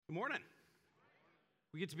Good morning.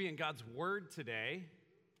 We get to be in God's Word today.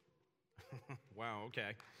 Wow,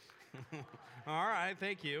 okay. All right,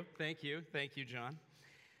 thank you, John.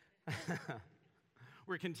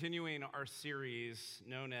 We're continuing our series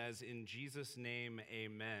known as In Jesus' Name,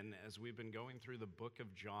 Amen, as we've been going through the book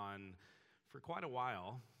of John for quite a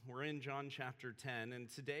while. We're in John chapter 10, and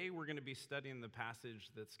today we're going to be studying the passage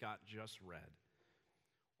that Scott just read.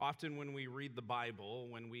 Often when we read the Bible,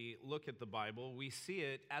 when we look at the Bible, we see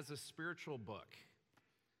it as a spiritual book.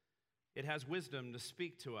 It has wisdom to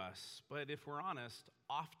speak to us, but if we're honest,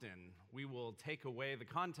 often we will take away the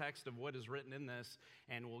context of what is written in this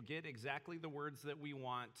and we'll get exactly the words that we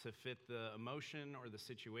want to fit the emotion or the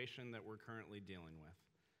situation that we're currently dealing with.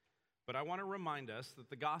 But I want to remind us that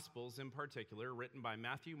the Gospels in particular, written by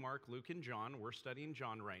Matthew, Mark, Luke, and John, we're studying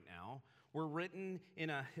John right now, were written in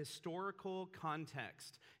a historical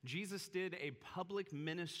context. Jesus did a public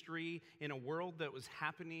ministry in a world that was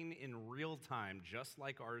happening in real time, just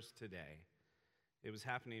like ours today. It was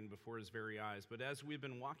happening before his very eyes. But as we've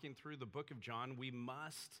been walking through the book of John, we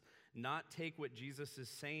must not take what Jesus is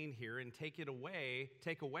saying here and take away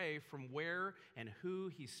from where and who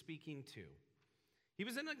he's speaking to. He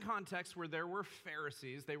was in a context where there were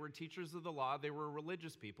Pharisees, they were teachers of the law, they were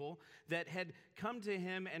religious people that had come to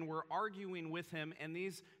him and were arguing with him, and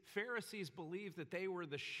these Pharisees believed that they were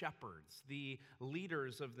the shepherds, the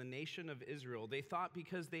leaders of the nation of Israel. They thought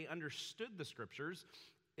because they understood the scriptures,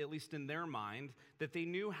 at least in their mind, that they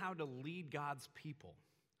knew how to lead God's people.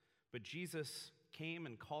 But Jesus came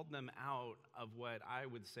and called them out of what I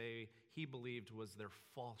would say he believed was their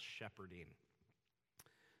false shepherding.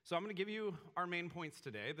 So I'm going to give you our main points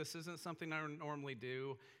today. This isn't something I normally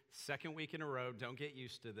do. Second week in a row, don't get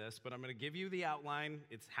used to this, but I'm going to give you the outline.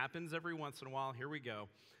 It happens every once in a while. Here we go.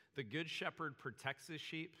 The good shepherd protects his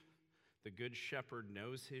sheep. The good shepherd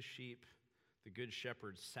knows his sheep. The good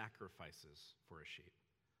shepherd sacrifices for his sheep.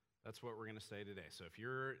 That's what we're going to say today. So if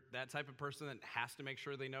you're that type of person that has to make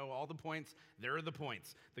sure they know all the points, there are the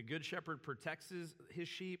points. The good shepherd protects his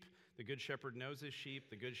sheep. The good shepherd knows his sheep.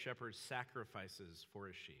 The good shepherd sacrifices for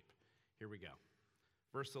his sheep. Here we go.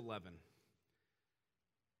 Verse 11.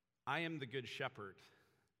 I am the good shepherd.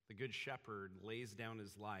 The good shepherd lays down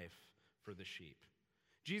his life for the sheep.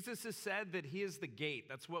 Jesus has said that he is the gate.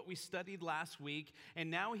 That's what we studied last week.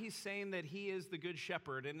 And now he's saying that he is the good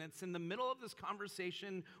shepherd. And it's in the middle of this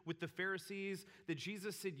conversation with the Pharisees that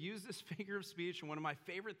Jesus had used this figure of speech. And one of my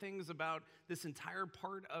favorite things about this entire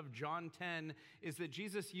part of John 10 is that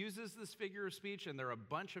Jesus uses this figure of speech, and there are a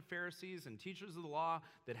bunch of Pharisees and teachers of the law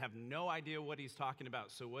that have no idea what he's talking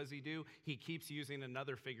about. So what does he do? He keeps using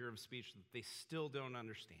another figure of speech that they still don't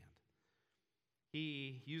understand.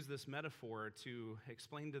 He used this metaphor to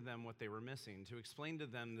explain to them what they were missing, to explain to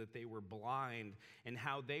them that they were blind and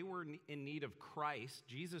how they were in need of Christ,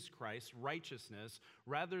 Jesus Christ's righteousness,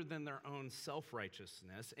 rather than their own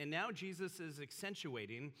self-righteousness. And now Jesus is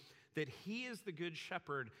accentuating that he is the good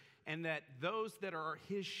shepherd and that those that are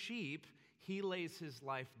his sheep, he lays his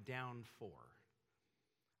life down for.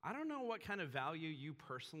 I don't know what kind of value you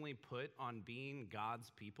personally put on being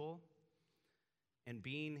God's people and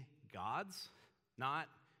being God's. Not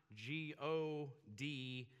G-O-D-S,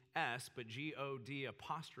 but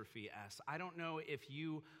G-O-D''S. I don't know if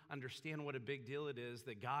you understand what a big deal it is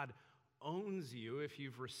that God owns you if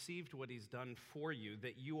you've received what he's done for you,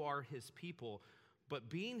 that you are his people. But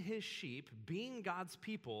being his sheep, being God's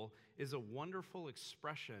people, is a wonderful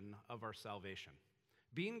expression of our salvation.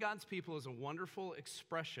 Being God's people is a wonderful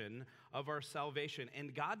expression of our salvation.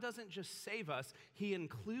 And God doesn't just save us, he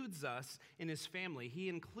includes us in his family. He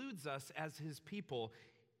includes us as his people,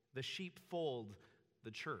 the sheepfold,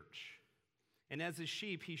 the church. And as his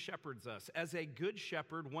sheep, he shepherds us. As a good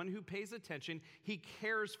shepherd, one who pays attention, he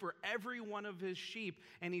cares for every one of his sheep.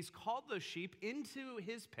 And he's called those sheep into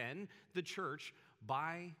his pen, the church,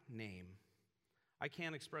 by name. I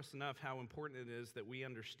can't express enough how important it is that we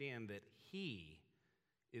understand that he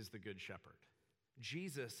is the good shepherd.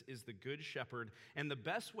 Jesus is the good shepherd, and the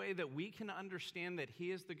best way that we can understand that he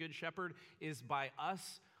is the good shepherd is by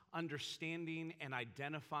us understanding and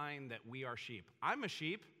identifying that we are sheep. I'm a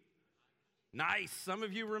sheep. Nice. Some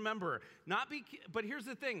of you remember. But here's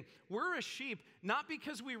the thing. We're a sheep not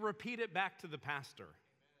because we repeat it back to the pastor,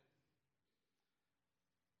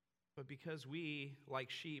 but because we, like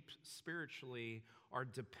sheep, spiritually are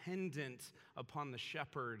dependent upon the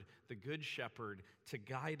shepherd, the good shepherd, to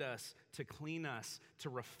guide us, to clean us, to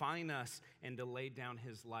refine us, and to lay down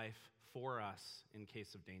his life for us in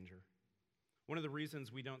case of danger. One of the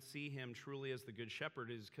reasons we don't see him truly as the good shepherd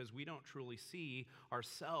is because we don't truly see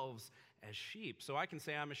ourselves as sheep. So I can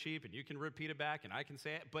say I'm a sheep, and you can repeat it back, and I can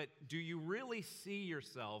say it, but do you really see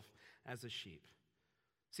yourself as a sheep?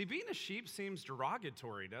 See, being a sheep seems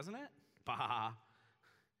derogatory, doesn't it? Bah.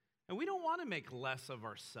 And we don't want to make less of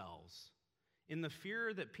ourselves in the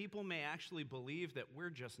fear that people may actually believe that we're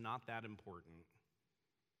just not that important.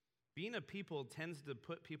 Being a people tends to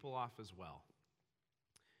put people off as well.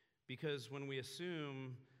 Because when we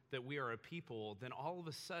assume that we are a people, then all of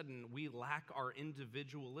a sudden we lack our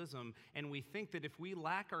individualism, and we think that if we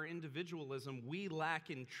lack our individualism, we lack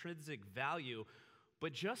intrinsic value.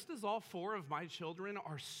 But just as all 4 of my children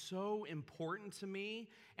are so important to me,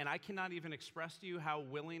 and I cannot even express to you how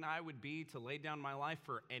willing I would be to lay down my life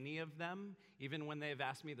for any of them, even when they've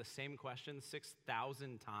asked me the same question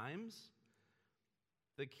 6,000 times,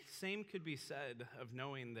 the same could be said of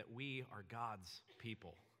knowing that we are God's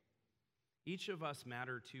people. Each of us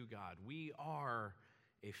matter to God. We are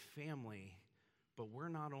a family, but we're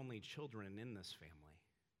not only children in this family.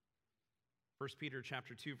 1 Peter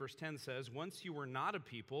chapter 2, verse 10 says, "Once you were not a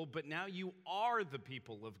people, but now you are the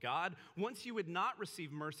people of God. Once you would not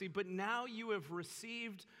receive mercy, but now you have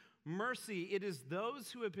received mercy. It is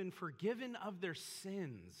those who have been forgiven of their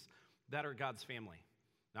sins that are God's family."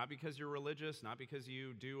 Not because you're religious, not because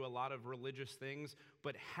you do a lot of religious things,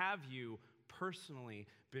 but have you personally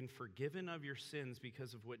been forgiven of your sins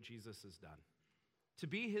because of what Jesus has done? To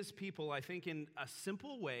be his people, I think in a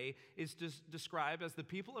simple way, is described as the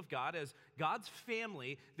people of God, as God's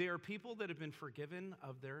family. They are people that have been forgiven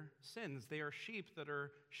of their sins. They are sheep that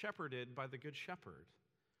are shepherded by the good shepherd.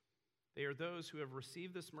 They are those who have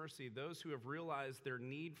received this mercy, those who have realized their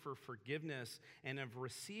need for forgiveness and have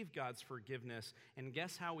received God's forgiveness. And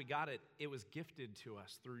guess how we got it? It was gifted to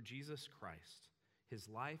us through Jesus Christ. His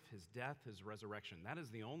life, his death, his resurrection. That is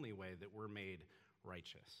the only way that we're made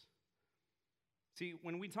righteous. See,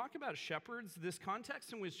 when we talk about shepherds, this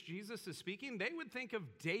context in which Jesus is speaking, they would think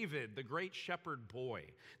of David, the great shepherd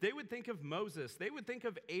boy. They would think of Moses. They would think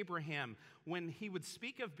of Abraham when he would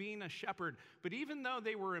speak of being a shepherd. But even though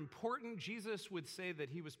they were important, Jesus would say that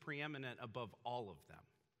he was preeminent above all of them.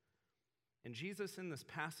 And Jesus in this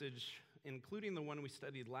passage, including the one we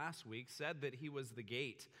studied last week, said that he was the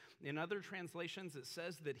gate. In other translations, it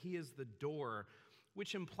says that he is the door,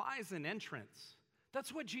 which implies an entrance.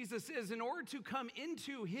 That's what Jesus is. In order to come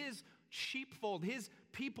into his sheepfold, his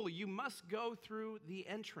people, you must go through the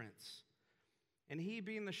entrance. And he,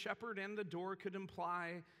 being the shepherd and the door, could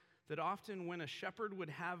imply that often when a shepherd would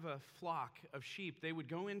have a flock of sheep, they would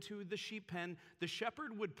go into the sheep pen. The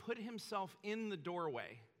shepherd would put himself in the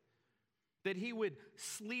doorway, that he would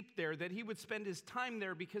sleep there, that he would spend his time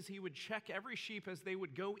there because he would check every sheep as they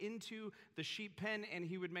would go into the sheep pen, and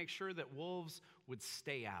he would make sure that wolves would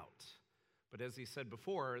stay out. But as he said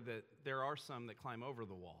before, that there are some that climb over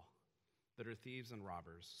the wall, that are thieves and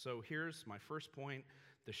robbers. So here's my first point.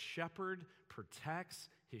 The shepherd protects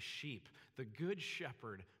his sheep. The good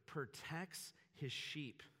shepherd protects his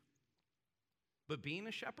sheep. But being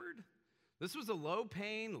a shepherd, this was a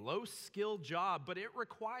low-paying, low-skill job, but it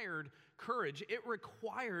required courage. It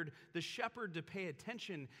required the shepherd to pay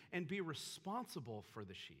attention and be responsible for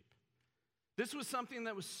the sheep. This was something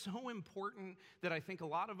that was so important that I think a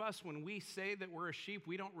lot of us, when we say that we're a sheep,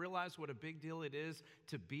 we don't realize what a big deal it is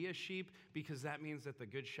to be a sheep, because that means that the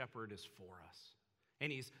good shepherd is for us,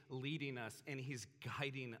 and he's leading us, and he's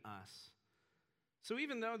guiding us. So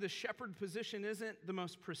even though the shepherd position isn't the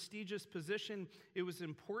most prestigious position, it was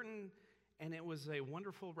important, and it was a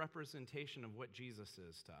wonderful representation of what Jesus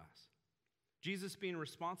is to us. Jesus being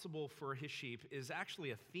responsible for his sheep is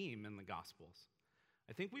actually a theme in the Gospels.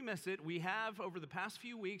 I think we miss it. We have, over the past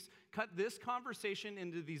few weeks, cut this conversation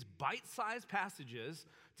into these bite-sized passages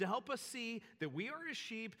to help us see that we are his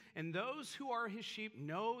sheep, and those who are his sheep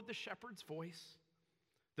know the shepherd's voice.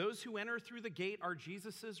 Those who enter through the gate are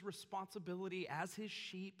Jesus' responsibility as his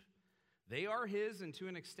sheep. They are his, and to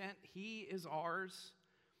an extent, he is ours.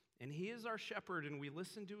 And he is our shepherd, and we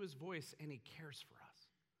listen to his voice, and he cares for us.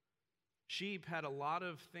 Sheep had a lot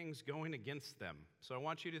of things going against them. So I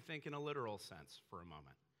want you to think in a literal sense for a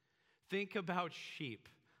moment. Think about sheep.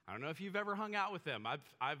 I don't know if you've ever hung out with them.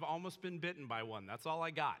 I've almost been bitten by one. That's all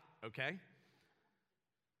I got, okay?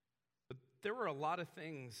 But there were a lot of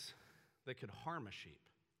things that could harm a sheep.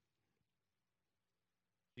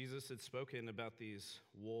 Jesus had spoken about these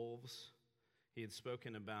wolves. He had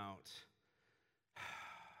spoken about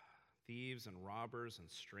thieves and robbers and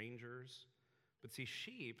strangers. But see,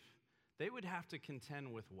 sheep, they would have to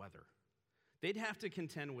contend with weather. They'd have to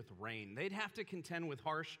contend with rain. They'd have to contend with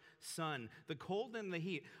harsh sun, the cold and the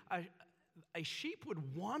heat. A sheep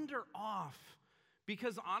would wander off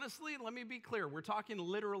Because honestly, let me be clear, we're talking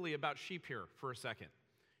literally about sheep here for a second.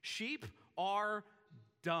 Sheep are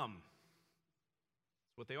dumb.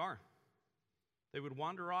 That's what they are. They would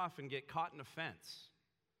wander off and get caught in a fence.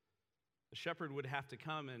 The shepherd would have to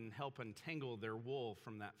come and help untangle their wool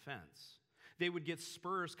from that fence. They would get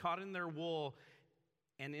spurs caught in their wool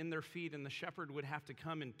and in their feet, and the shepherd would have to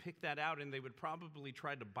come and pick that out, and they would probably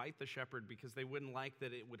try to bite the shepherd because they wouldn't like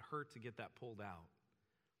that it would hurt to get that pulled out.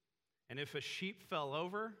 And if a sheep fell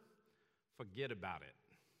over, forget about it.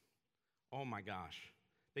 Oh my gosh.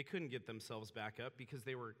 They couldn't get themselves back up because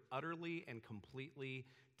they were utterly and completely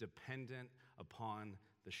dependent upon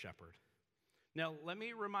the shepherd. Now, let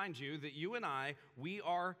me remind you that you and I, we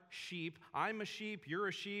are sheep. I'm a sheep, you're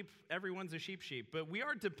a sheep, everyone's a sheep. But we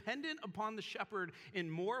are dependent upon the shepherd in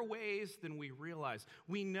more ways than we realize.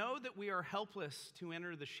 We know that we are helpless to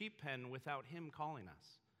enter the sheep pen without him calling us,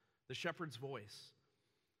 the shepherd's voice.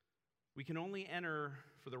 We can only enter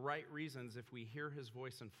for the right reasons if we hear his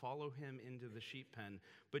voice and follow him into the sheep pen.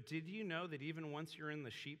 But did you know that even once you're in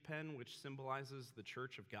the sheep pen, which symbolizes the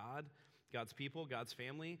church of God, God's people, God's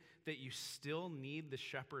family, that you still need the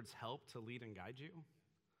shepherd's help to lead and guide you,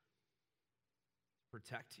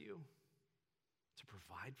 protect you, to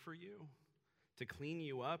provide for you, to clean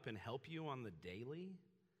you up and help you on the daily?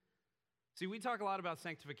 See, we talk a lot about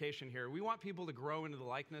sanctification here. We want people to grow into the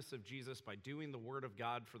likeness of Jesus by doing the word of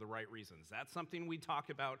God for the right reasons. That's something we talk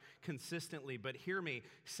about consistently. But hear me,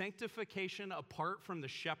 sanctification apart from the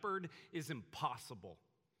shepherd is impossible.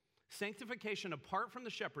 Sanctification apart from the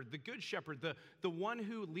shepherd, the good shepherd, the one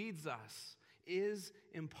who leads us, is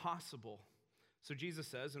impossible. So Jesus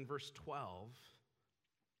says in verse 12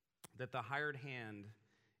 that the hired hand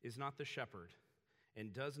is not the shepherd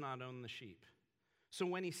and does not own the sheep. So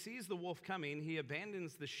when he sees the wolf coming, he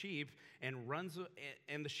abandons the sheep and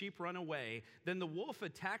the sheep run away. Then the wolf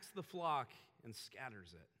attacks the flock and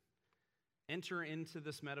scatters it. Enter into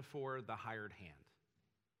this metaphor the hired hand.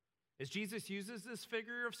 As Jesus uses this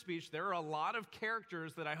figure of speech, there are a lot of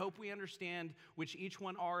characters that I hope we understand which each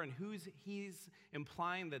one are and whose he's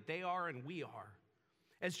implying that they are and we are.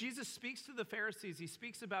 As Jesus speaks to the Pharisees, he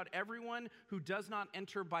speaks about everyone who does not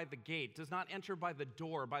enter by the gate, does not enter by the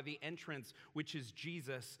door, by the entrance, which is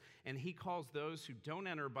Jesus, and he calls those who don't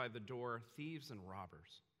enter by the door thieves and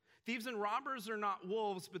robbers. Thieves and robbers are not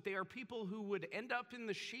wolves, but they are people who would end up in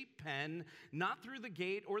the sheep pen, not through the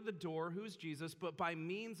gate or the door, who is Jesus, but by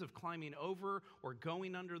means of climbing over or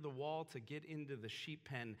going under the wall to get into the sheep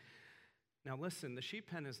pen. Now listen, the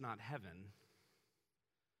sheep pen is not heaven,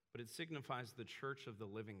 but it signifies the church of the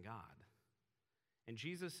living God. And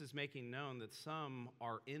Jesus is making known that some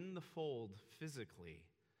are in the fold physically,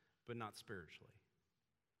 but not spiritually.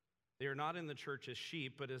 They are not in the church as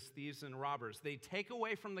sheep, but as thieves and robbers. They take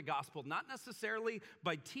away from the gospel, not necessarily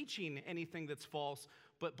by teaching anything that's false,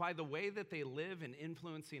 but by the way that they live and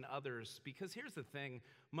influencing others. Because here's the thing,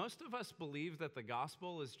 most of us believe that the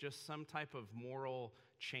gospel is just some type of moral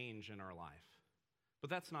change in our life. But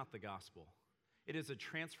that's not the gospel. It is a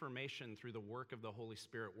transformation through the work of the Holy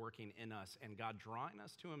Spirit working in us and God drawing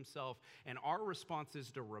us to himself. And our response is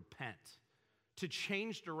to repent, to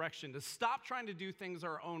change direction, to stop trying to do things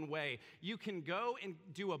our own way. You can go and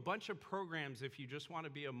do a bunch of programs if you just want to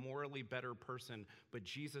be a morally better person, but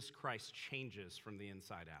Jesus Christ changes from the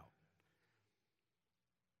inside out.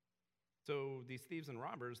 So these thieves and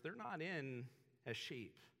robbers, they're not in as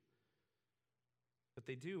sheep, but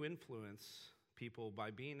they do influence people by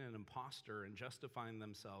being an imposter and justifying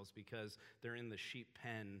themselves because they're in the sheep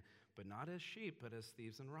pen, but not as sheep, but as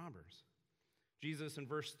thieves and robbers. Jesus in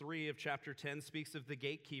verse 3 of chapter 10 speaks of the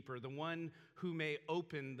gatekeeper, the one who may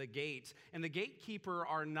open the gate. And the gatekeeper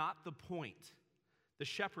are not the point. The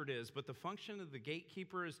shepherd is, but the function of the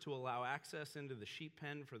gatekeeper is to allow access into the sheep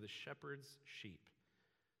pen for the shepherd's sheep.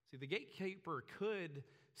 See, the gatekeeper could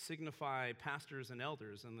signify pastors and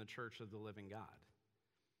elders in the church of the living God.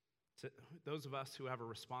 To those of us who have a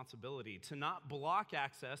responsibility to not block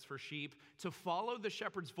access for sheep, to follow the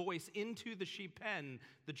shepherd's voice into the sheep pen,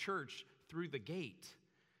 the church, through the gate,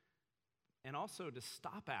 and also to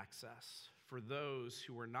stop access for those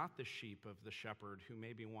who are not the sheep of the shepherd who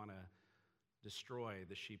maybe want to destroy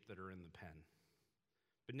the sheep that are in the pen.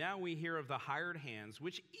 But now we hear of the hired hands,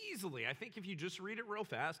 which easily, I think if you just read it real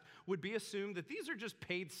fast, would be assumed that these are just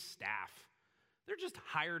paid staff. They're just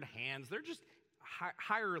hired hands. They're just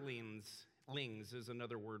hirelings. Lings is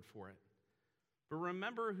another word for it. But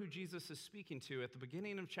remember who Jesus is speaking to at the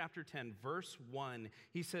beginning of chapter 10, verse 1.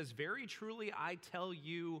 He says, "Very truly I tell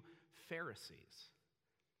you, Pharisees."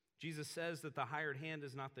 Jesus says that the hired hand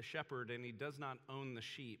is not the shepherd and he does not own the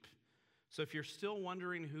sheep. So if you're still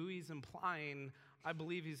wondering who he's implying, I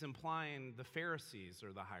believe he's implying the Pharisees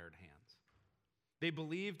are the hired hands. They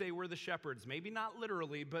believed they were the shepherds, maybe not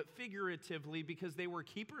literally, but figuratively, because they were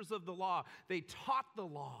keepers of the law. They taught the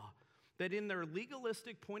law, that in their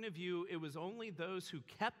legalistic point of view, it was only those who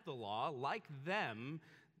kept the law, like them,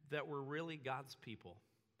 that were really God's people,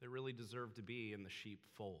 that really deserved to be in the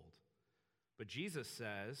sheepfold. But Jesus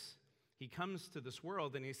says, he comes to this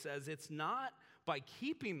world and he says, it's not by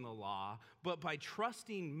keeping the law, but by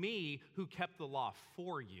trusting me who kept the law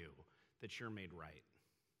for you that you're made right.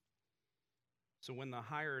 So when the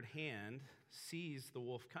hired hand sees the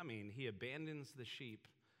wolf coming, he abandons the sheep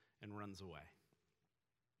and runs away.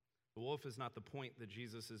 The wolf is not the point that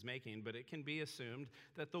Jesus is making, but it can be assumed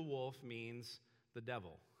that the wolf means the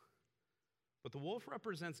devil. But the wolf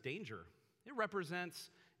represents danger. It represents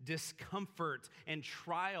discomfort and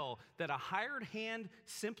trial that a hired hand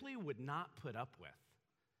simply would not put up with,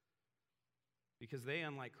 because they,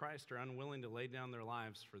 unlike Christ, are unwilling to lay down their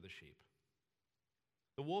lives for the sheep.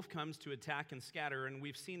 The wolf comes to attack and scatter, and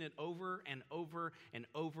we've seen it over and over and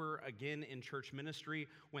over again in church ministry.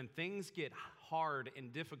 When things get hard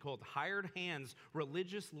and difficult, hired hands,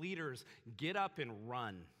 religious leaders get up and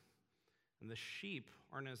run. And the sheep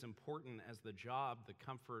aren't as important as the job, the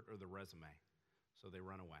comfort, or the resume, so they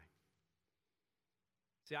run away.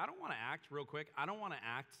 See, I don't want to act, real quick, I don't want to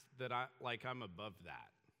act that I'm above that,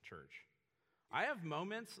 church. I have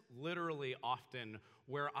moments, literally often,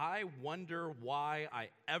 where I wonder why I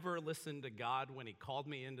ever listened to God when he called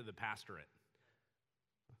me into the pastorate.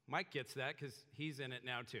 Mike gets that because he's in it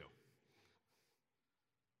now too.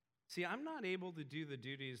 See, I'm not able to do the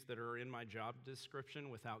duties that are in my job description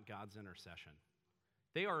without God's intercession.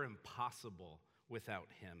 They are impossible without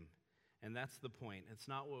him. And that's the point. It's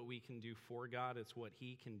not what we can do for God, it's what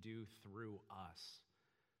he can do through us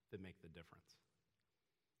that make the difference.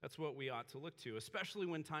 That's what we ought to look to, especially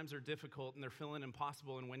when times are difficult and they're feeling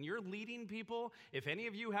impossible. And when you're leading people, if any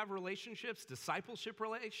of you have relationships, discipleship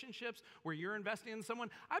relationships, where you're investing in someone,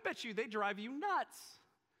 I bet you they drive you nuts.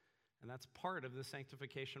 And that's part of the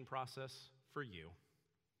sanctification process for you.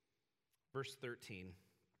 Verse 13.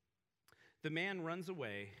 The man runs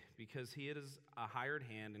away because he is a hired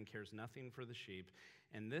hand and cares nothing for the sheep.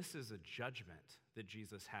 And this is a judgment that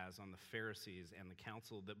Jesus has on the Pharisees and the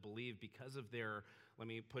council that believe, because of their, let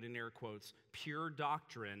me put in air quotes, pure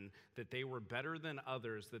doctrine, that they were better than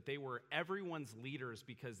others, that they were everyone's leaders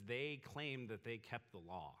because they claimed that they kept the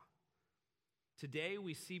law. Today,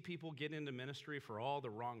 we see people get into ministry for all the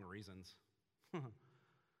wrong reasons.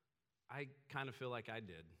 I kind of feel like I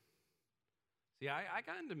did. See, I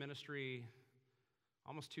got into ministry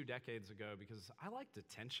almost 2 decades ago because I liked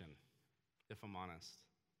attention, if I'm honest.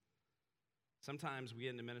 Sometimes we get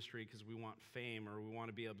into ministry because we want fame or we want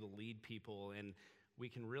to be able to lead people, and we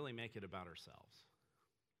can really make it about ourselves.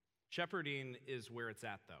 Shepherding is where it's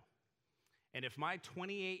at, though. And if my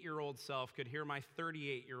 28-year-old self could hear my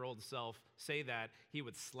 38-year-old self say that, he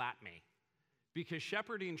would slap me. Because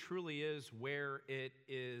shepherding truly is where it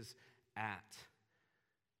is at.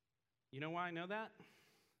 You know why I know that?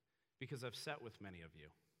 Because I've sat with many of you.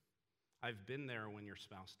 I've been there when your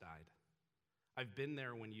spouse died. I've been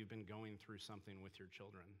there when you've been going through something with your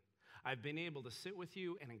children. I've been able to sit with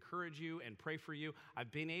you and encourage you and pray for you.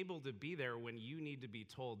 I've been able to be there when you need to be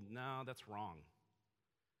told, no, that's wrong.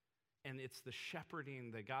 And it's the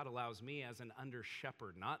shepherding that God allows me as an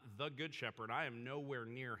under-shepherd, not the good shepherd. I am nowhere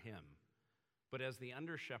near him. But as the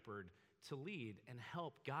under-shepherd, to lead and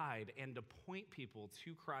help guide and to point people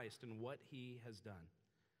to Christ and what he has done.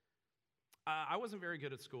 I wasn't very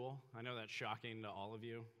good at school. I know that's shocking to all of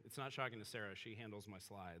you. It's not shocking to Sarah. She handles my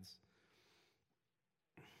slides.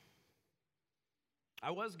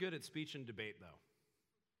 I was good at speech and debate, though.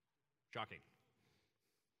 Shocking.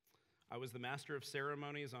 I was the master of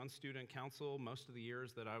ceremonies on student council most of the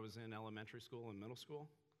years that I was in elementary school and middle school.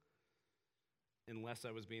 Unless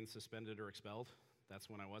I was being suspended or expelled. That's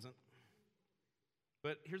when I wasn't.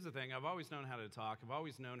 But here's the thing, I've always known how to talk, I've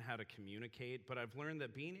always known how to communicate, but I've learned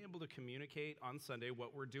that being able to communicate on Sunday,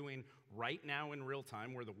 what we're doing right now in real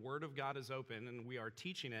time, where the Word of God is open and we are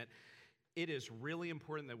teaching it, it is really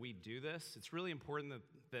important that we do this. It's really important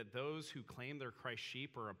that those who claim they're Christ's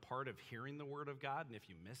sheep are a part of hearing the Word of God, and if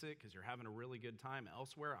you miss it because you're having a really good time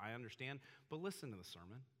elsewhere, I understand, but listen to the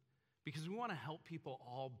sermon, because we want to help people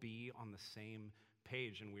all be on the same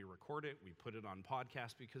page, and we record it, we put it on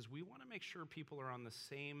podcast because we want to make sure people are on the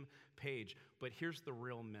same page. But here's the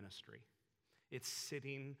real ministry. It's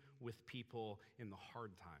sitting with people in the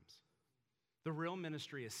hard times. The real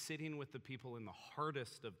ministry is sitting with the people in the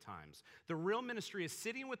hardest of times. The real ministry is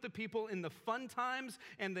sitting with the people in the fun times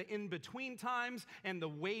and the in-between times and the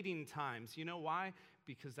waiting times. You know why?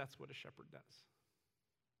 Because that's what a shepherd does.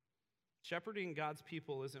 Shepherding God's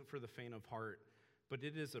people isn't for the faint of heart, but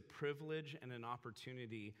it is a privilege and an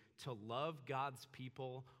opportunity to love God's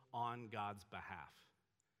people on God's behalf.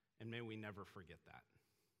 And may we never forget that.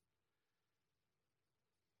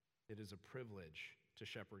 It is a privilege to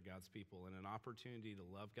shepherd God's people and an opportunity to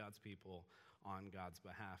love God's people on God's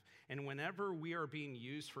behalf. And whenever we are being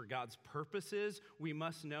used for God's purposes, we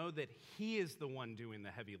must know that He is the one doing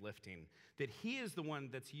the heavy lifting, that He is the one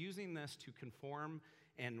that's using this to conform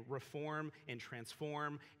and reform and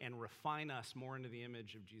transform and refine us more into the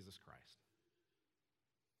image of Jesus Christ.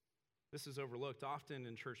 This is overlooked often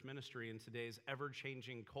in church ministry in today's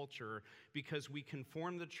ever-changing culture because we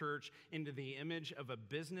conform the church into the image of a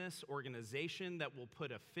business organization that will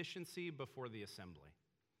put efficiency before the assembly.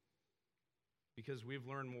 Because we've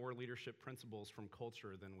learned more leadership principles from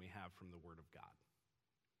culture than we have from the Word of God.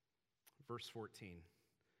 Verse 14,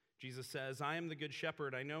 Jesus says, I am the good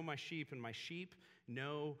shepherd. I know my sheep, and my sheep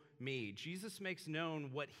know me. Jesus makes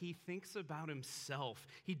known what he thinks about himself.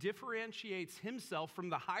 He differentiates himself from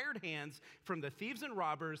the hired hands, from the thieves and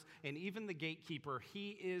robbers, and even the gatekeeper.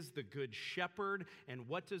 He is the good shepherd. And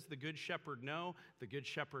what does the good shepherd know? The good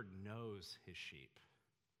shepherd knows his sheep.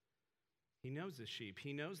 He knows his sheep.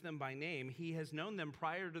 He knows them by name. He has known them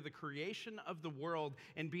prior to the creation of the world.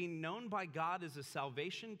 And being known by God is a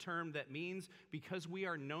salvation term that means because we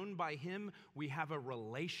are known by him, we have a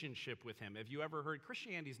relationship with him. Have you ever heard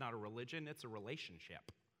Christianity is not a religion, it's a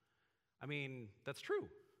relationship? I mean, that's true.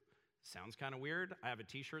 Sounds kind of weird. I have a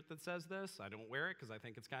t-shirt that says this. I don't wear it because I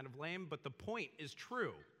think it's kind of lame, but the point is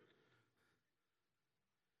true.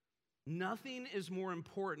 Nothing is more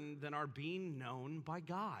important than our being known by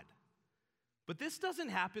God. But this doesn't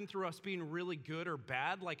happen through us being really good or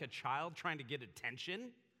bad like a child trying to get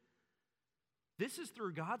attention. This is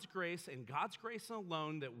through God's grace and God's grace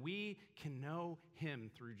alone that we can know him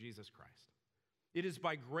through Jesus Christ. It is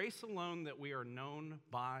by grace alone that we are known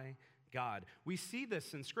by God. We see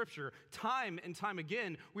this in Scripture time and time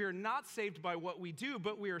again. We are not saved by what we do,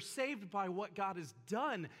 but we are saved by what God has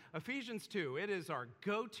done. Ephesians 2, it is our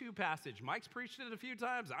go-to passage. Mike's preached it a few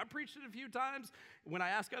times. I've preached it a few times. When I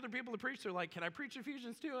ask other people to preach, they're like, can I preach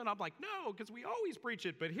Ephesians 2? And I'm like, no, because we always preach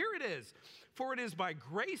it. But here it is. For it is by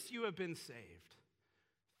grace you have been saved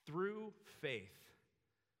through faith.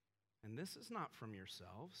 And this is not from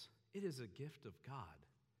yourselves. It is a gift of God,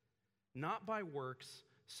 not by works,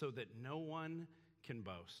 so that no one can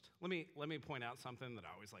boast. Let me point out something that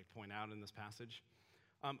I always like to point out in this passage.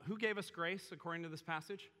 Who gave us grace according to this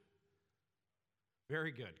passage?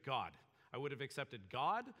 Very good, God. I would have accepted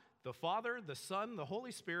God, the Father, the Son, the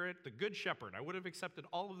Holy Spirit, the Good Shepherd. I would have accepted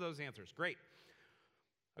all of those answers. Great.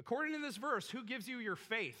 According to this verse, who gives you your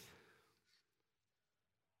faith?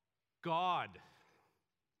 God.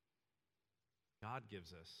 God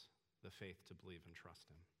gives us the faith to believe and trust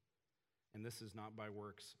him. And this is not by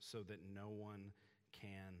works, so that no one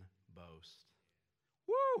can boast.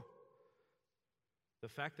 Woo! The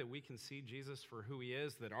fact that we can see Jesus for who he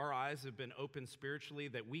is, that our eyes have been opened spiritually,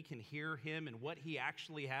 that we can hear him and what he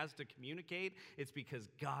actually has to communicate, it's because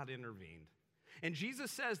God intervened. And Jesus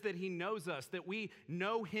says that he knows us, that we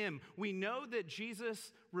know him. We know that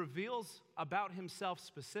Jesus reveals about himself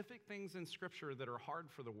specific things in Scripture that are hard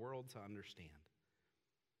for the world to understand.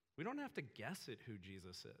 We don't have to guess at who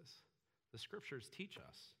Jesus is. The Scriptures teach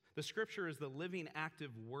us. The Scripture is the living,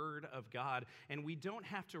 active Word of God, and we don't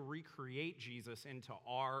have to recreate Jesus into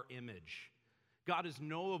our image. God is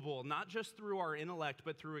knowable, not just through our intellect,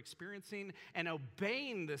 but through experiencing and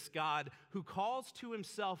obeying this God who calls to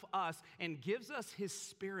himself us and gives us his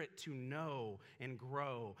Spirit to know and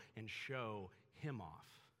grow and show him off.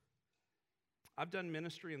 I've done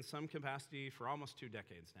ministry in some capacity for almost 2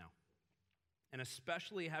 decades now. And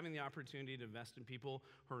especially having the opportunity to invest in people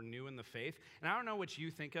who are new in the faith. And I don't know what you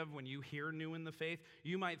think of when you hear new in the faith.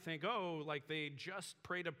 You might think, oh, like they just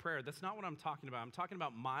prayed a prayer. That's not what I'm talking about. I'm talking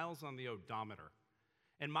about miles on the odometer.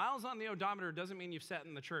 And miles on the odometer doesn't mean you've sat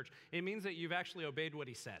in the church. It means that you've actually obeyed what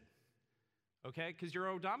he said. Okay? Because your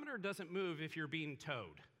odometer doesn't move if you're being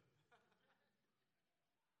towed.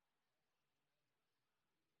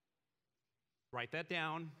 Write that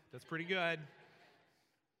down. That's pretty good.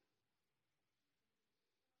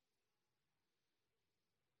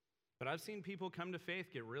 But I've seen people come to faith,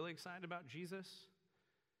 get really excited about Jesus,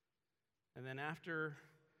 and then after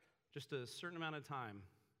just a certain amount of time,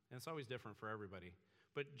 and it's always different for everybody,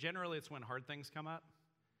 but generally it's when hard things come up,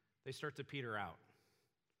 they start to peter out.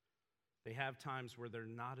 They have times where they're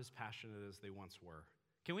not as passionate as they once were.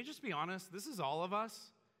 Can we just be honest? This is all of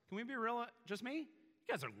us. Can we be real? Just me? You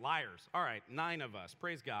guys are liars. All right, 9 of us.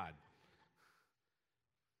 Praise God.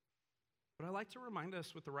 But I like to remind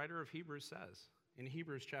us what the writer of Hebrews says. in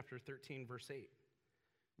Hebrews chapter 13, verse 8.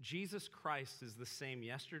 Jesus Christ is the same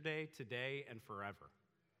yesterday, today, and forever.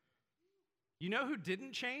 You know who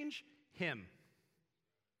didn't change? Him.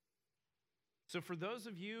 So for those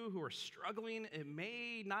of you who are struggling, it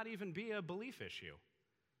may not even be a belief issue.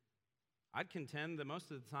 I'd contend that most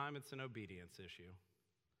of the time it's an obedience issue.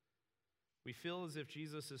 We feel as if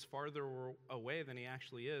Jesus is farther away than he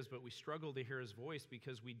actually is, but we struggle to hear his voice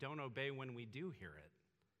because we don't obey when we do hear it.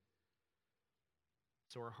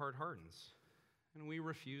 So our heart hardens, and we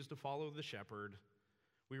refuse to follow the shepherd.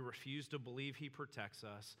 We refuse to believe he protects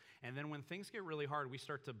us. And then when things get really hard, we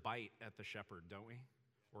start to bite at the shepherd, don't we?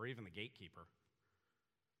 Or even the gatekeeper.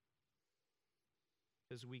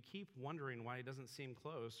 Because we keep wondering why he doesn't seem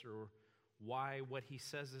close, or why what he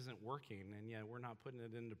says isn't working, and yet we're not putting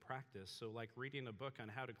it into practice. So like reading a book on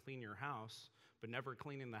how to clean your house, but never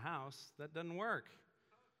cleaning the house, that doesn't work.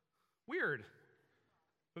 Weird.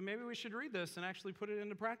 But maybe we should read this and actually put it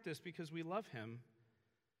into practice because we love him.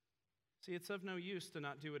 See, it's of no use to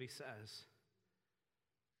not do what he says.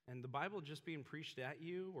 And the Bible just being preached at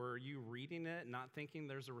you, or you reading it, not thinking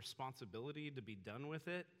there's a responsibility to be done with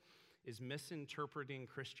it, is misinterpreting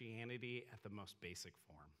Christianity at the most basic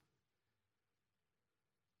form.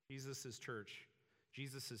 Jesus' church,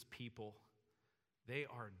 Jesus' people, they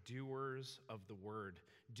are doers of the word.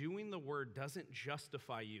 Doing the word doesn't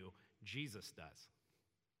justify you, Jesus does.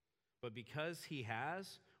 But because he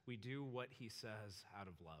has, we do what he says out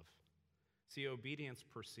of love. See, obedience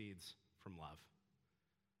proceeds from love.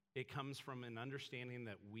 It comes from an understanding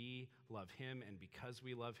that we love him, and because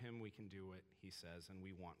we love him, we can do what he says, and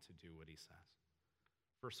we want to do what he says.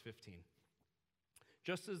 Verse 15.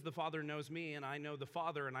 Just as the Father knows me, and I know the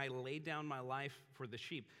Father, and I lay down my life for the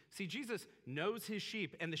sheep. See, Jesus knows his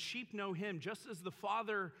sheep, and the sheep know him, just as the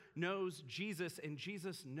Father knows Jesus, and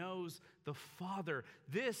Jesus knows the Father.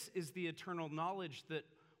 This is the eternal knowledge that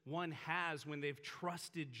one has when they've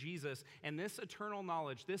trusted Jesus. And this eternal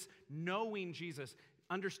knowledge, this knowing Jesus,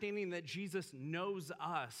 understanding that Jesus knows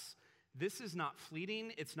us, this is not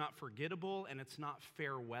fleeting, it's not forgettable, and it's not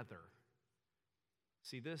fair weather.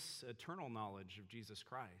 See, this eternal knowledge of Jesus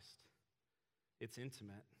Christ, it's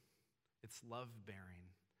intimate, it's love-bearing,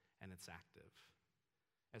 and it's active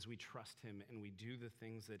as we trust him and we do the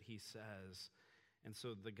things that he says. And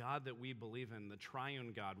so the God that we believe in, the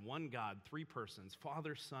triune God, one God, three persons,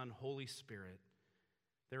 Father, Son, Holy Spirit,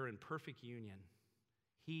 they're in perfect union.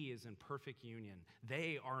 He is in perfect union.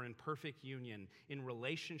 They are in perfect union in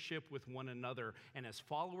relationship with one another. And as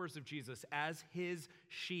followers of Jesus, as his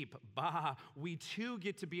sheep, we too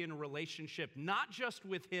get to be in a relationship, not just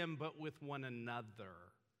with him, but with one another.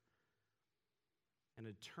 An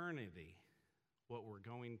eternity, what we're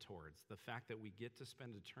going towards, the fact that we get to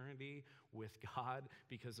spend eternity with God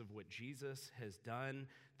because of what Jesus has done.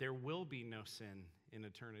 There will be no sin in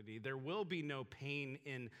eternity. There will be no pain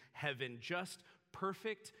in heaven, just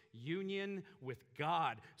perfect union with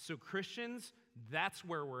God. So Christians, that's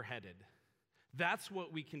where we're headed. That's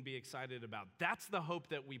what we can be excited about. That's the hope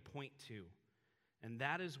that we point to. And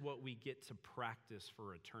that is what we get to practice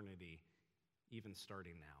for eternity, even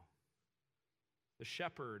starting now. The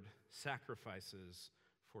shepherd sacrifices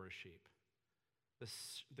for a sheep.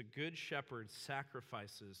 The good shepherd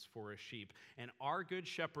sacrifices for a sheep, and our good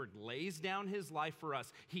shepherd lays down his life for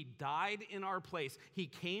us. He died in our place. He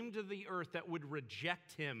came to the earth that would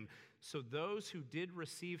reject him, so those who did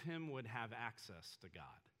receive him would have access to God.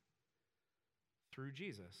 Through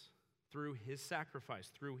Jesus, through his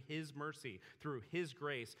sacrifice, through his mercy, through his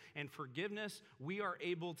grace and forgiveness, we are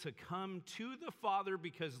able to come to the Father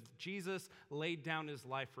because Jesus laid down his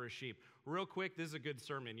life for a sheep. Real quick, this is a good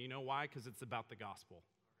sermon. You know why? Because it's about the gospel.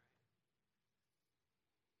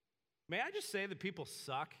 May I just say that people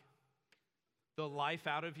suck the life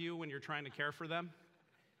out of you when you're trying to care for them?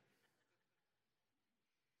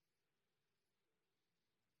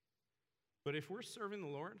 But if we're serving the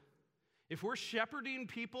Lord, if we're shepherding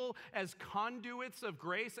people as conduits of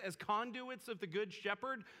grace, as conduits of the good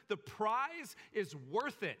shepherd, the prize is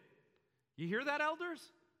worth it. You hear that, elders?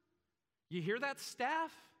 You hear that,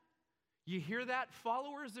 staff? You hear that,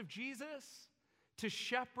 followers of Jesus? To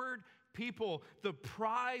shepherd people, the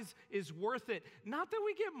prize is worth it. Not that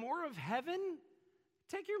we get more of heaven.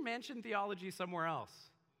 Take your mansion theology somewhere else.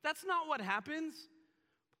 That's not what happens.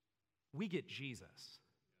 We get Jesus,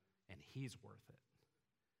 and he's worth it.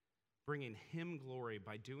 Bringing him glory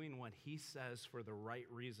by doing what he says for the right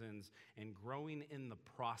reasons and growing in the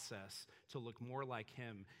process to look more like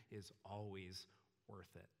him is always worth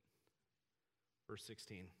it. Verse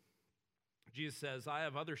 16. Jesus says, I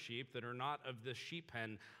have other sheep that are not of this sheep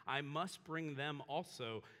pen. I must bring them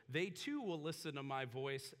also. They too will listen to my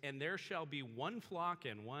voice, and there shall be one flock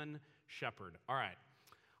and one shepherd. All right.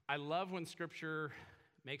 I love when Scripture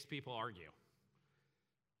makes people argue.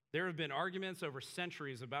 There have been arguments over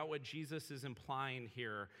centuries about what Jesus is implying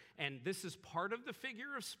here, and this is part of the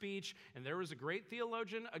figure of speech, and there was a great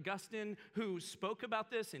theologian, Augustine, who spoke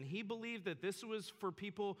about this, and he believed that this was for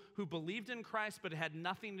people who believed in Christ, but it had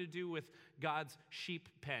nothing to do with God's sheep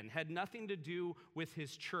pen, had nothing to do with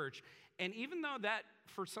his church. And even though that,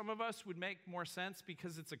 for some of us, would make more sense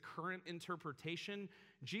because it's a current interpretation,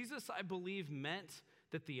 Jesus, I believe, meant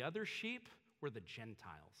that the other sheep were the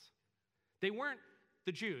Gentiles. They weren't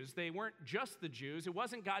the Jews. They weren't just the Jews. It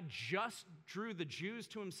wasn't God just drew the Jews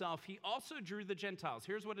to himself. He also drew the Gentiles.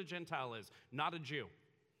 Here's what a Gentile is, not a Jew.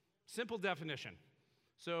 Simple definition.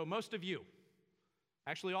 So most of you,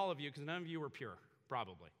 actually all of you, because none of you were pure,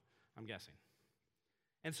 probably, I'm guessing.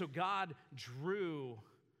 And so God drew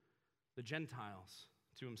the Gentiles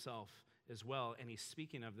to himself as well, and he's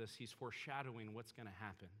speaking of this. He's foreshadowing what's going to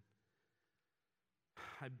happen.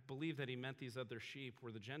 I believe that he meant these other sheep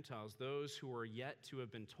were the Gentiles, those who are yet to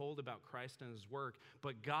have been told about Christ and his work.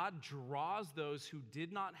 But God draws those who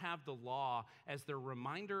did not have the law as their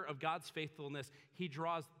reminder of God's faithfulness. He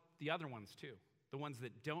draws the other ones too, the ones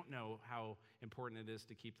that don't know how important it is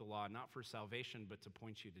to keep the law, not for salvation, but to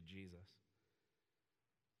point you to Jesus.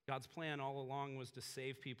 God's plan all along was to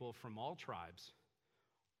save people from all tribes,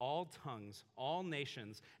 all tongues, all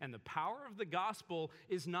nations, and the power of the gospel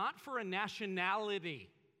is not for a nationality.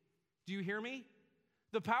 Do you hear me?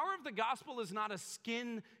 The power of the gospel is not a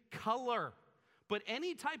skin color, but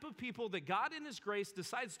any type of people that God in his grace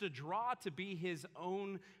decides to draw to be his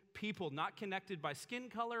own people, not connected by skin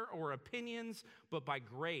color or opinions, but by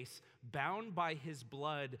grace, bound by his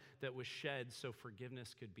blood that was shed so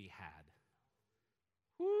forgiveness could be had.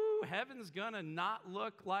 Woo, heaven's gonna not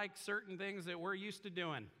look like certain things that we're used to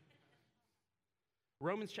doing.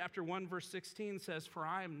 Romans chapter 1 verse 16 says, "For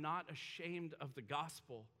I am not ashamed of the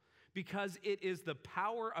gospel, because it is the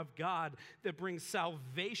power of God that brings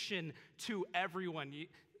salvation to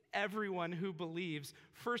everyone who believes,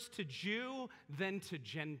 first to Jew, then to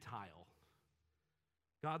Gentile."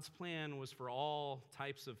 God's plan was for all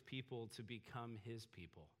types of people to become his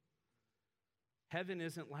people. Heaven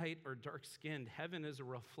isn't light or dark-skinned. Heaven is a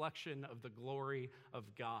reflection of the glory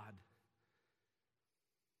of God.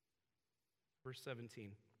 Verse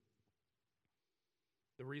 17.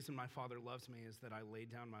 The reason my Father loves me is that I lay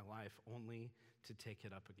down my life only to take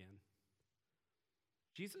it up again.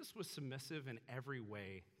 Jesus was submissive in every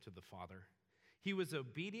way to the Father. He was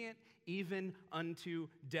obedient even unto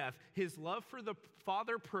death. His love for the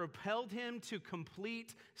Father propelled him to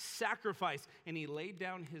complete sacrifice, and he laid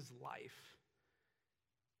down his life.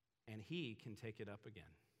 And he can take it up again.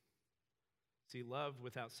 See, love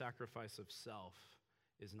without sacrifice of self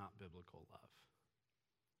is not biblical love.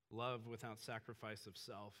 Love without sacrifice of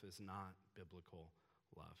self is not biblical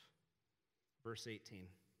love. Verse 18.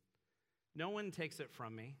 No one takes it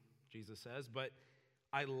from me, Jesus says, but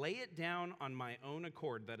I lay it down on my own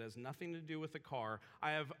accord. That has nothing to do with the car.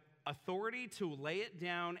 I have authority to lay it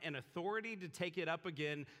down and authority to take it up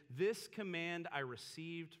again. This command I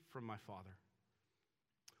received from my Father.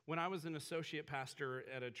 When I was an associate pastor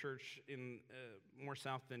at a church in more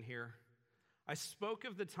south than here, I spoke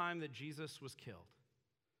of the time that Jesus was killed.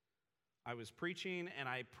 I was preaching, and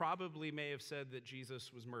I probably may have said that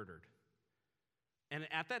Jesus was murdered.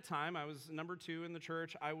 And at that time, I was number 2 in the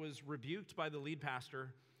church. I was rebuked by the lead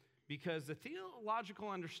pastor because the theological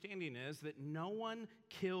understanding is that no one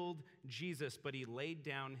killed Jesus, but he laid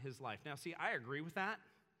down his life. Now, see, I agree with that.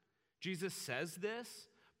 Jesus says this.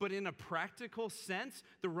 But in a practical sense,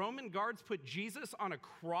 the Roman guards put Jesus on a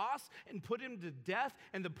cross and put him to death.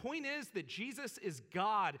 And the point is that Jesus is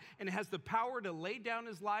God and has the power to lay down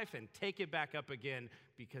his life and take it back up again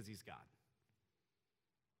because he's God.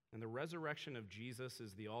 And the resurrection of Jesus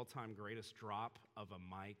is the all-time greatest drop of a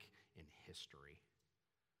mic in history.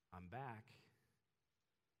 I'm back.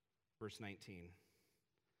 Verse 19.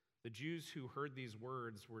 The Jews who heard these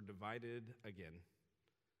words were divided again.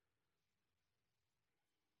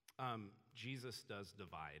 Jesus does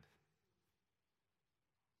divide.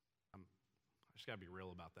 I just got to be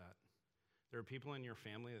real about that. There are people in your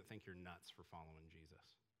family that think you're nuts for following Jesus.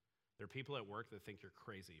 There are people at work that think you're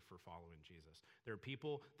crazy for following Jesus. There are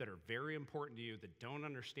people that are very important to you that don't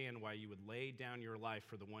understand why you would lay down your life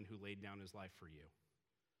for the one who laid down his life for you.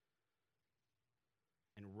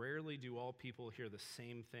 And rarely do all people hear the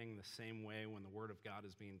same thing the same way when the Word of God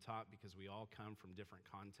is being taught, because we all come from different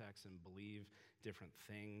contexts and believe different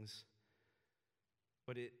things.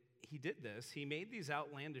 But it he did this. He made these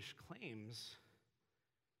outlandish claims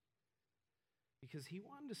because he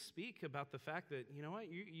wanted to speak about the fact that, you know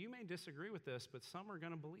what, you may disagree with this, but some are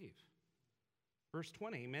going to believe. Verse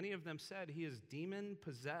 20, many of them said, he is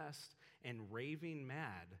demon-possessed and raving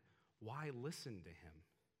mad. Why listen to him?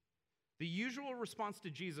 The usual response to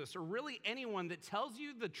Jesus, or really anyone that tells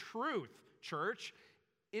you the truth, church,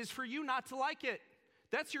 is for you not to like it.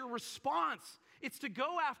 That's your response. It's to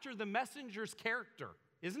go after the messenger's character,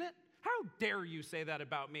 isn't it? How dare you say that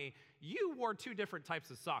about me? You wore 2 different types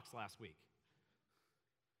of socks last week.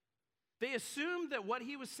 They assumed that what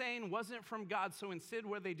he was saying wasn't from God, so instead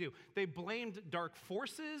what did they do? They blamed dark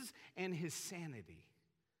forces and his sanity.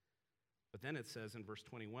 But then it says in verse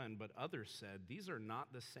 21, but others said, these are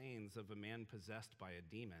not the sayings of a man possessed by a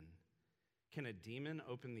demon. Can a demon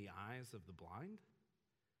open the eyes of the blind?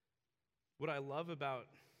 What I love about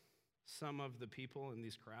some of the people in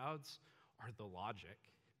these crowds are the logic.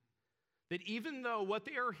 That even though what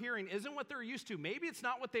they are hearing isn't what they're used to, maybe it's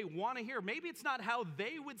not what they want to hear, maybe it's not how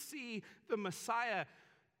they would see the Messiah,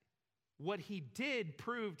 what he did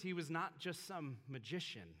proved he was not just some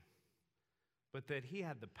magician, but that he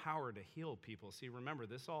had the power to heal people. See, remember,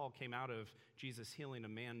 this all came out of Jesus healing a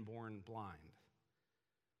man born blind.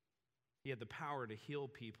 He had the power to heal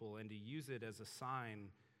people and to use it as a sign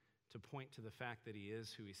to point to the fact that he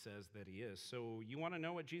is who he says that he is. So you want to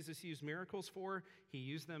know what Jesus used miracles for? He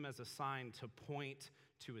used them as a sign to point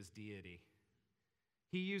to his deity.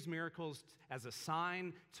 He used miracles as a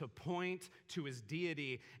sign to point to his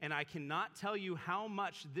deity. And I cannot tell you how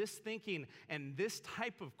much this thinking and this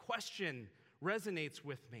type of question resonates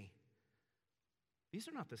with me. These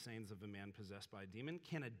are not the sayings of a man possessed by a demon.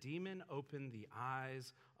 Can a demon open the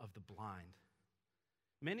eyes of the blind?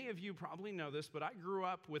 Many of you probably know this, but I grew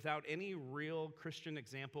up without any real Christian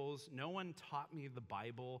examples. No one taught me the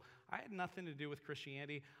Bible. I had nothing to do with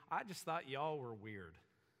Christianity. I just thought y'all were weird.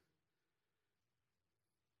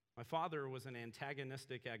 My father was an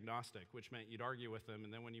antagonistic agnostic, which meant you'd argue with him,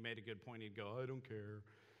 and then when you made a good point, he'd go, I don't care.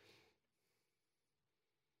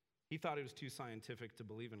 He thought it was too scientific to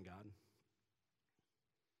believe in God.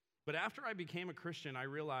 But after I became a Christian, I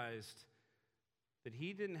realized that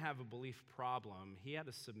he didn't have a belief problem. He had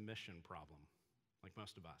a submission problem, like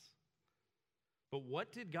most of us. But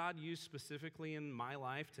what did God use specifically in my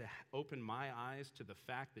life to open my eyes to the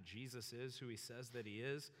fact that Jesus is who he says that he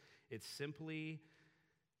is? It's simply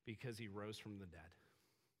because he rose from the dead.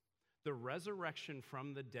 The resurrection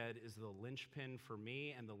from the dead is the linchpin for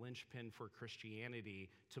me and the linchpin for Christianity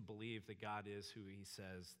to believe that God is who he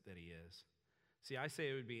says that he is. See, I say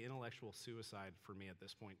it would be intellectual suicide for me at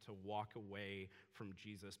this point to walk away from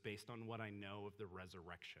Jesus based on what I know of the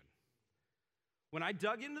resurrection. When I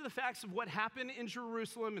dug into the facts of what happened in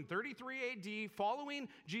Jerusalem in 33 AD, following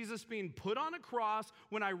Jesus being put on a cross,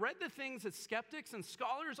 when I read the things that skeptics and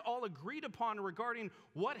scholars all agreed upon regarding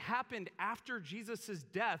what happened after Jesus'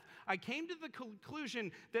 death, I came to the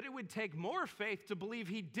conclusion that it would take more faith to believe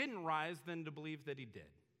he didn't rise than to believe that he did.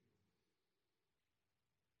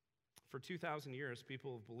 For 2,000 years,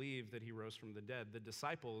 people have believed that he rose from the dead. The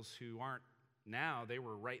disciples who aren't now, they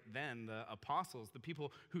were right then, the apostles, the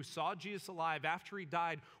people who saw Jesus alive after he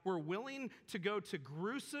died, were willing to go to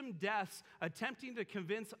gruesome deaths, attempting to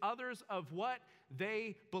convince others of what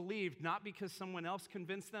they believed, not because someone else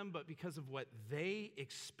convinced them, but because of what they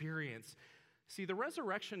experienced. See, the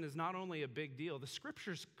resurrection is not only a big deal. The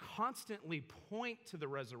scriptures constantly point to the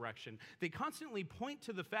resurrection. They constantly point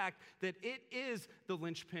to the fact that it is the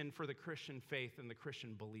linchpin for the Christian faith and the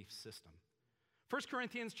Christian belief system. 1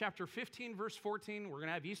 Corinthians chapter 15, verse 14, we're going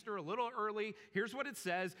to have Easter a little early. Here's what it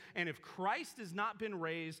says, and if Christ has not been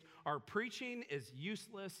raised, our preaching is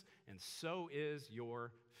useless, and so is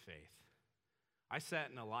your faith. I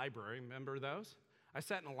sat in a library, remember those? I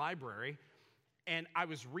sat in a library, and I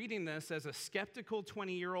was reading this as a skeptical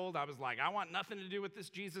 20-year-old. I was like, I want nothing to do with this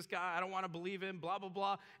Jesus guy. I don't want to believe him, blah, blah,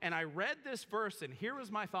 blah. And I read this verse, and here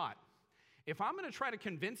was my thought. If I'm going to try to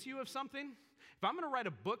convince you of something, if I'm going to write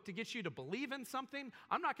a book to get you to believe in something,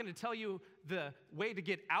 I'm not going to tell you the way to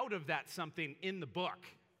get out of that something in the book.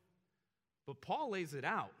 But Paul lays it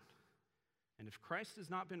out. And if Christ has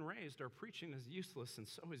not been raised, our preaching is useless, and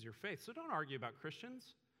so is your faith. So don't argue about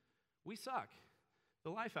Christians. We suck the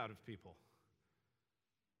life out of people.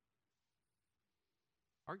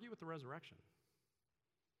 Argue with the resurrection.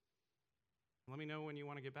 Let me know when you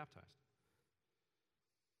want to get baptized.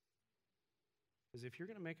 Because if you're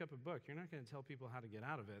going to make up a book, you're not going to tell people how to get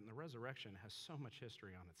out of it, and the resurrection has so much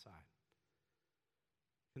history on its side.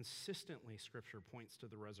 Consistently, Scripture points to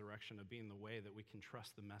the resurrection of being the way that we can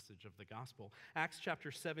trust the message of the gospel. Acts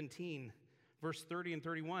chapter 17, verse 30 and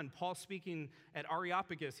 31, Paul speaking at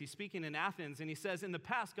Areopagus, he's speaking in Athens, and he says, in the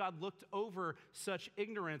past, God looked over such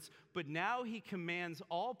ignorance, but now he commands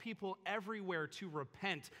all people everywhere to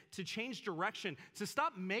repent, to change direction, to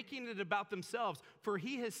stop making it about themselves, for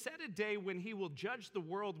he has set a day when he will judge the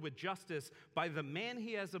world with justice by the man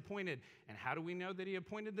he has appointed. And how do we know that he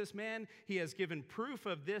appointed this man? He has given proof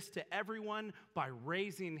of this to everyone by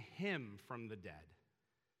raising him from the dead.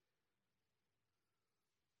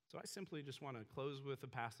 So I simply just want to close with a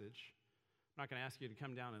passage. I'm not going to ask you to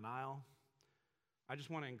come down an aisle. I just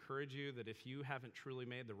want to encourage you that if you haven't truly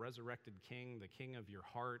made the resurrected King, the King of your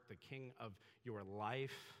heart, the King of your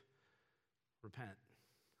life, repent,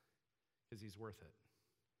 because he's worth it.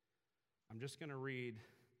 I'm just going to read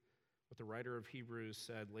what the writer of Hebrews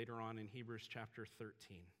said later on in Hebrews chapter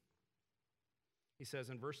 13. He says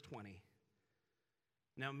in verse 20,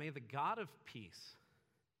 now may the God of peace,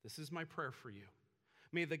 this is my prayer for you,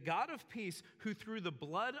 may the God of peace, who through the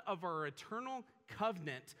blood of our eternal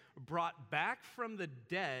covenant brought back from the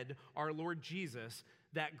dead our Lord Jesus,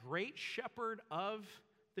 that great shepherd of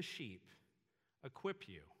the sheep, equip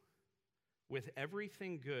you with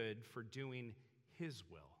everything good for doing his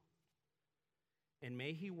will. And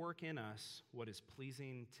may he work in us what is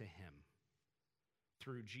pleasing to him.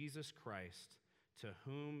 Through Jesus Christ, to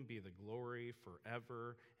whom be the glory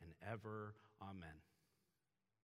forever and ever. Amen.